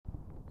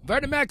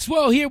Vernon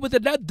Maxwell here with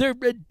another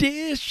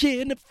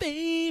edition of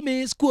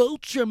famous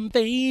quotes from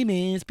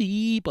famous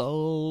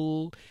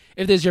people.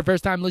 If this is your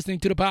first time listening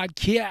to the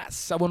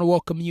podcast, I want to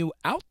welcome you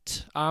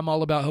out. I'm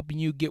all about helping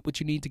you get what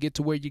you need to get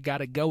to where you got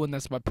to go, and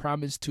that's my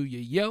promise to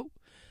you.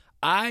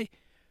 I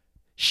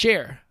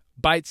share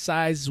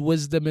bite-sized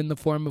wisdom in the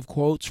form of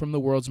quotes from the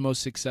world's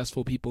most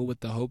successful people with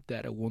the hope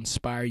that it will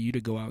inspire you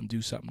to go out and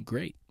do something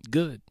great,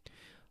 good,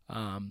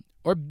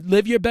 or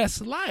live your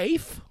best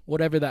life,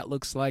 whatever that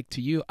looks like to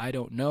you. I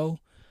don't know.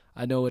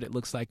 I know what it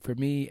looks like for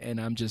me,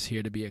 and I'm just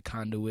here to be a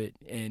conduit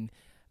and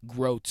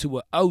grow to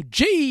a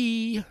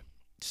OG.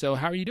 So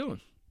how are you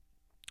doing?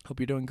 Hope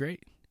you're doing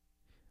great.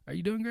 Are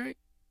you doing great?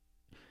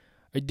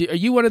 Are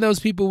you one of those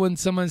people when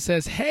someone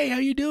says, hey, how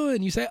you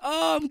doing? You say,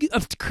 oh, I'm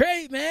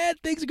great, man.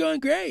 Things are going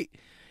great.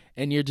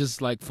 And you're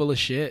just like full of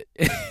shit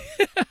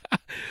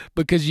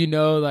because you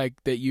know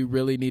like that you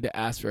really need to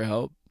ask for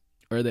help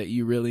or that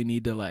you really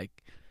need to like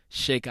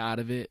shake out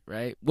of it,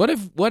 right? What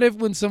if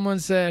when someone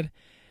said,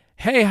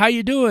 hey, how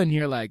you doing?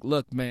 You're like,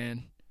 look,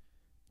 man,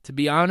 to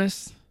be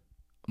honest,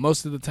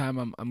 most of the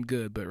time I'm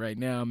good, but right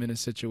now I'm in a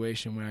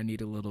situation where I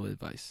need a little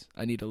advice.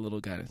 I need a little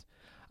guidance.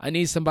 I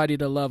need somebody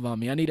to love on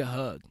me. I need a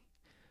hug.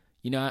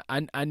 You know,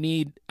 I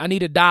need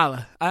a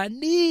dollar. I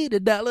need a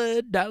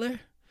dollar.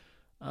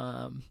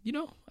 I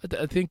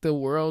think the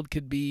world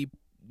could be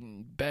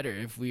better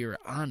if we were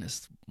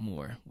honest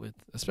more with,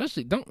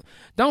 especially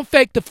don't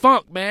fake the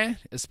funk, man,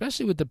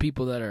 especially with the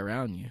people that are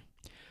around you.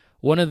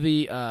 One of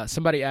the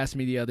somebody asked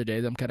me the other day,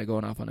 I'm kind of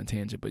going off on a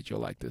tangent, but you'll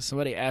like this.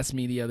 Somebody asked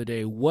me the other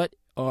day, what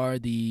are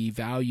the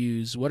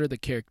values, what are the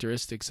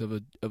characteristics of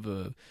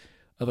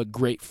a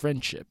great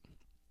friendship?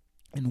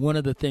 And one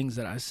of the things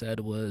that I said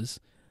was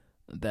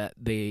that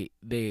they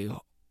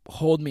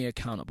hold me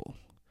accountable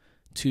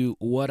to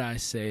what I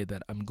say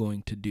that I'm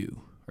going to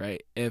do,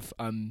 right? If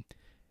I'm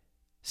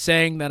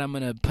saying that I'm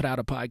going to put out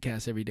a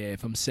podcast every day,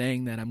 if I'm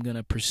saying that I'm going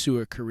to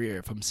pursue a career,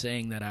 if I'm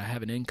saying that I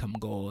have an income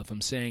goal, if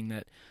I'm saying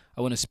that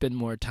I want to spend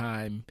more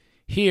time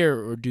here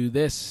or do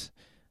this,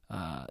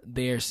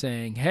 they're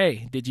saying,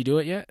 hey, did you do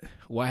it yet?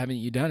 Why haven't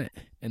you done it?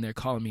 And they're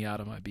calling me out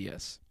on my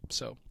BS.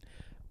 So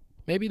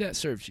maybe that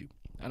serves you.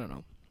 I don't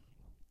know.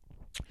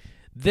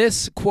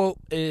 This quote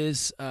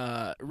is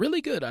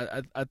really good.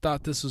 I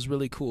thought this was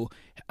really cool.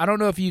 I don't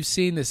know if you've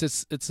seen this.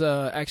 It's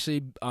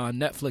actually on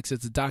Netflix.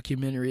 It's a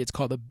documentary. It's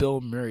called The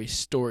Bill Murray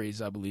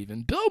Stories, I believe.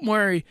 And Bill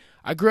Murray,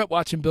 I grew up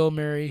watching Bill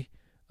Murray,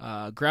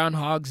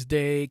 Groundhog's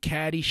Day,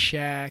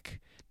 Caddyshack,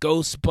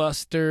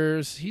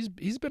 Ghostbusters.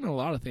 He's been in a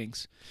lot of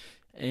things.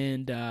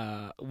 And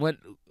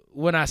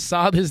when I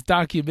saw this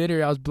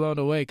documentary, I was blown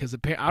away because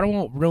I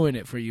won't ruin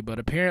it for you, but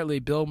apparently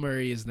Bill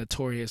Murray is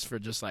notorious for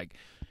just like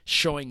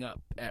showing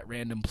up at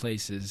random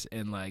places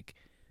and like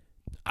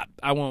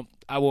I won't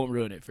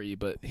ruin it for you,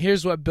 but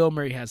here's what Bill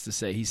Murray has to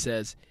say. He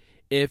says,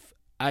 if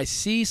I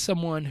see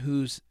someone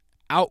who's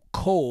out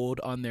cold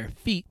on their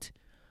feet,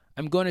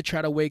 I'm going to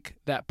try to wake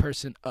that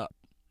person up.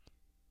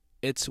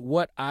 It's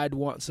what I'd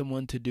want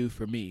someone to do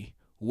for me.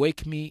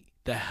 Wake me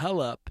the hell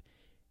up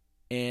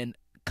and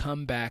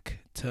come back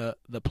to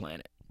the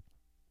planet.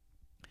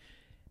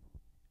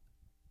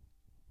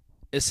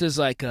 This is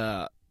like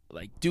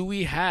do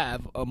we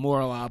have a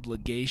moral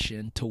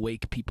obligation to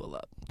wake people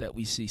up that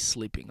we see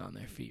sleeping on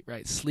their feet,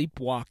 right?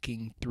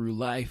 Sleepwalking through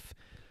life,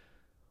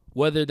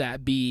 whether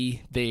that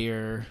be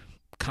they're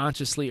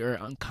consciously or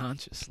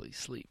unconsciously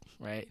sleep,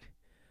 right?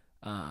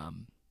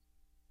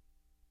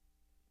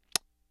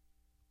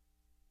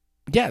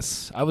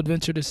 Yes, I would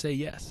venture to say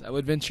yes. I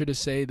would venture to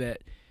say that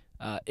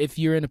if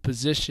you're in a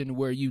position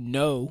where you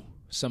know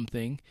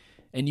something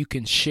and you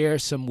can share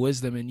some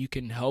wisdom and you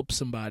can help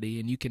somebody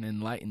and you can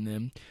enlighten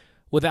them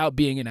without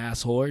being an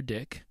asshole or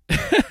dick,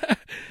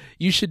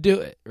 you should do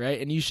it,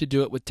 right? And you should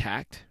do it with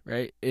tact,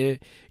 right?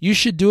 You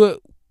should do it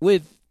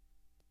with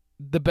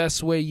the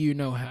best way you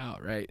know how,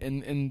 right?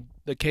 And in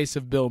the case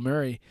of Bill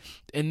Murray,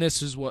 and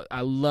this is what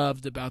I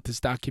loved about this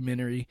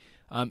documentary,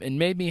 and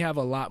made me have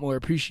a lot more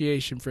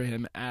appreciation for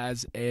him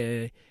as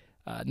a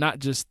not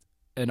just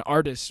an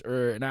artist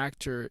or an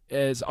actor,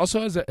 as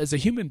a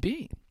human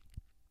being.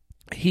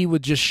 He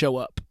would just show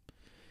up,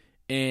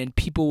 and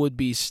people would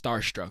be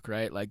starstruck,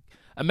 right? Like,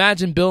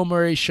 imagine Bill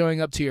Murray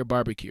showing up to your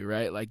barbecue,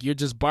 right? Like you're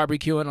just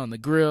barbecuing on the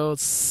grill,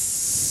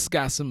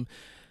 got some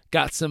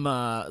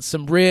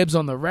ribs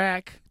on the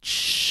rack,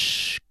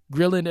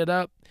 grilling it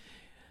up,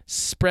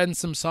 spreading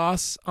some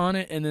sauce on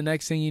it, and the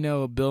next thing you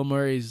know, Bill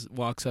Murray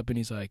walks up and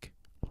he's like,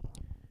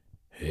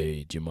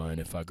 "Hey, do you mind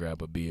if I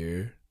grab a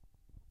beer?"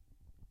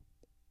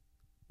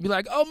 Be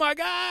like, "Oh my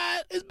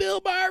God, it's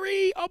Bill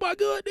Murray! Oh my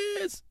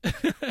goodness!"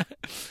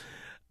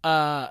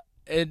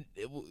 And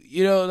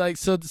you know, like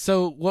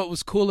so what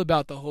was cool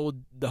about the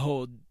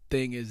whole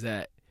thing is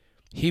that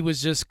he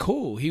was just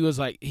cool. He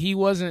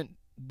wasn't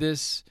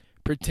this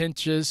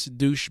pretentious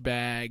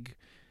douchebag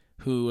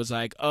who was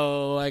like,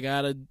 "Oh, I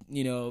gotta,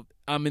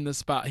 I'm in the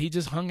spot." He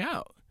just hung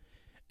out,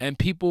 and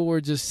people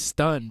were just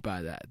stunned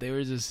by that. They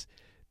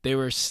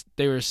were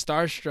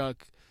starstruck,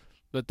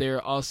 but they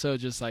were also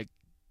just like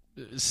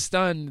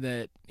stunned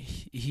that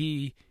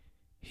he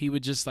he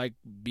would just like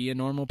be a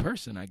normal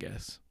person, I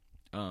guess.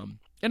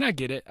 And I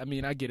get it. I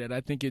mean, I get it.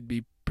 I think it'd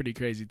be pretty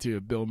crazy too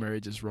if Bill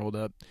Murray just rolled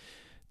up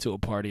to a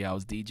party I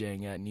was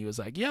DJing at and he was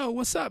like, "Yo,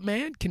 what's up,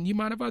 man? Can you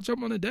mind if I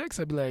jump on the decks?"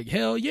 I'd be like,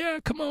 "Hell yeah,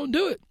 come on,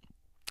 do it."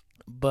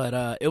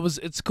 But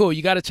it's cool.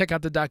 You got to check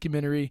out the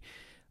documentary.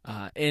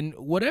 And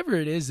whatever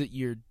it is that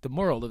the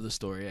moral of the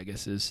story, I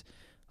guess, is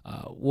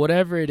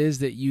whatever it is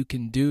that you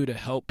can do to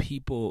help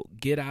people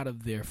get out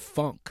of their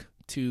funk,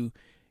 to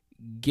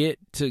get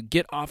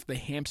off the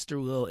hamster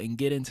wheel and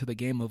get into the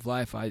game of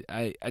life.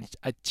 I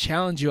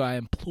challenge you, I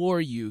implore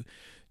you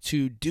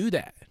to do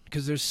that,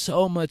 because there's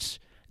so much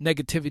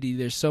negativity,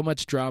 there's so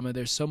much drama,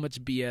 there's so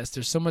much BS,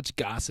 there's so much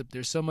gossip,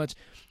 there's so much.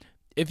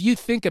 If you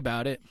think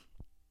about it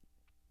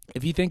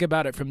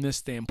from this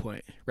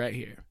standpoint right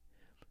here,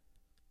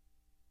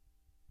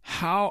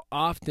 how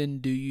often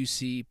do you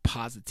see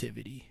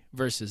positivity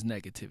versus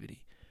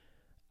negativity?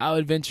 I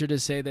would venture to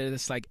say that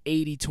it's like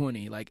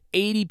 80-20. Like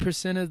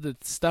 80% of the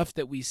stuff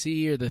that we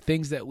see or the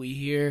things that we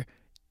hear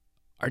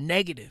are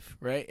negative,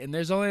 right? And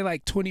there's only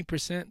like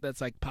 20%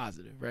 that's like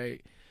positive,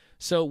 right?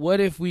 So what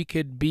if we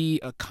could be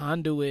a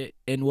conduit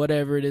in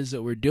whatever it is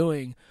that we're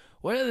doing,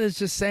 whether it's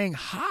just saying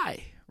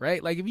hi,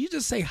 right? Like if you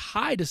just say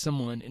hi to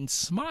someone and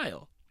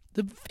smile, it's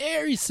a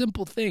very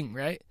simple thing,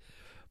 right?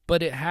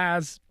 But it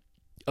has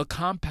a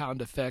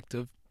compound effect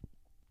of,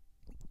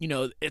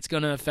 it's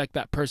going to affect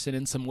that person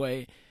in some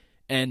way,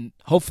 and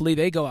hopefully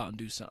they go out and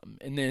do something.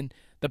 And then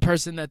the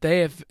person that they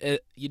have,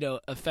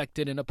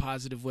 affected in a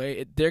positive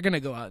way, they're going to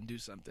go out and do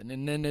something.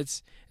 And then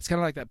it's kind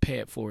of like that Pay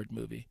It Forward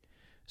movie.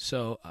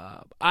 So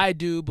I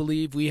do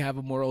believe we have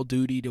a moral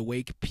duty to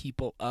wake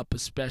people up,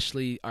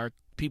 especially our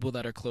people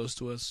that are close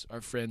to us,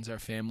 our friends, our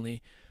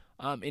family,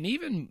 and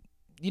even,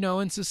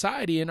 in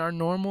society, in our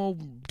normal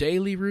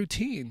daily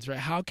routines, right?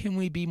 How can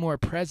we be more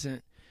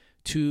present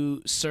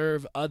to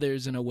serve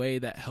others in a way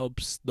that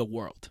helps the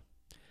world?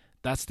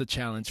 That's the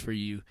challenge for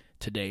you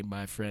today,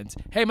 my friends.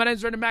 Hey, my name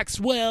is Vernon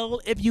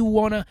Maxwell. If you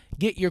want to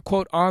get your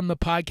quote on the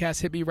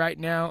podcast, hit me right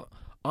now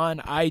on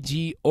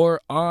IG or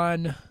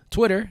on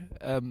Twitter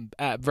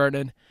at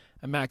Vernon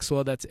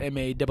Maxwell. That's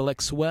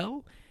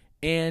MAXXWell.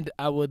 And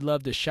I would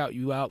love to shout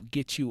you out,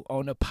 get you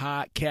on a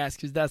podcast,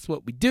 because that's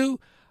what we do.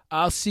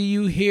 I'll see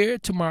you here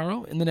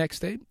tomorrow, and the next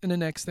day, and the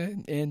next day,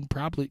 and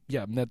probably,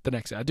 not the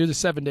next day. I do this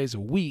 7 days a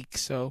week,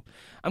 so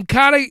I'm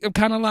kind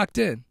of locked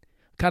in.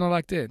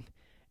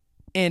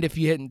 And if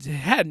you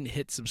hadn't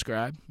hit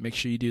subscribe, make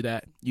sure you do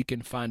that. You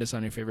can find us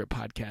on your favorite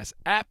podcast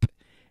app.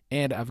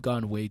 And I've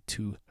gone way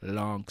too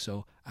long,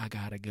 so I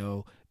gotta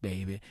go,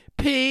 baby.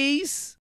 Peace.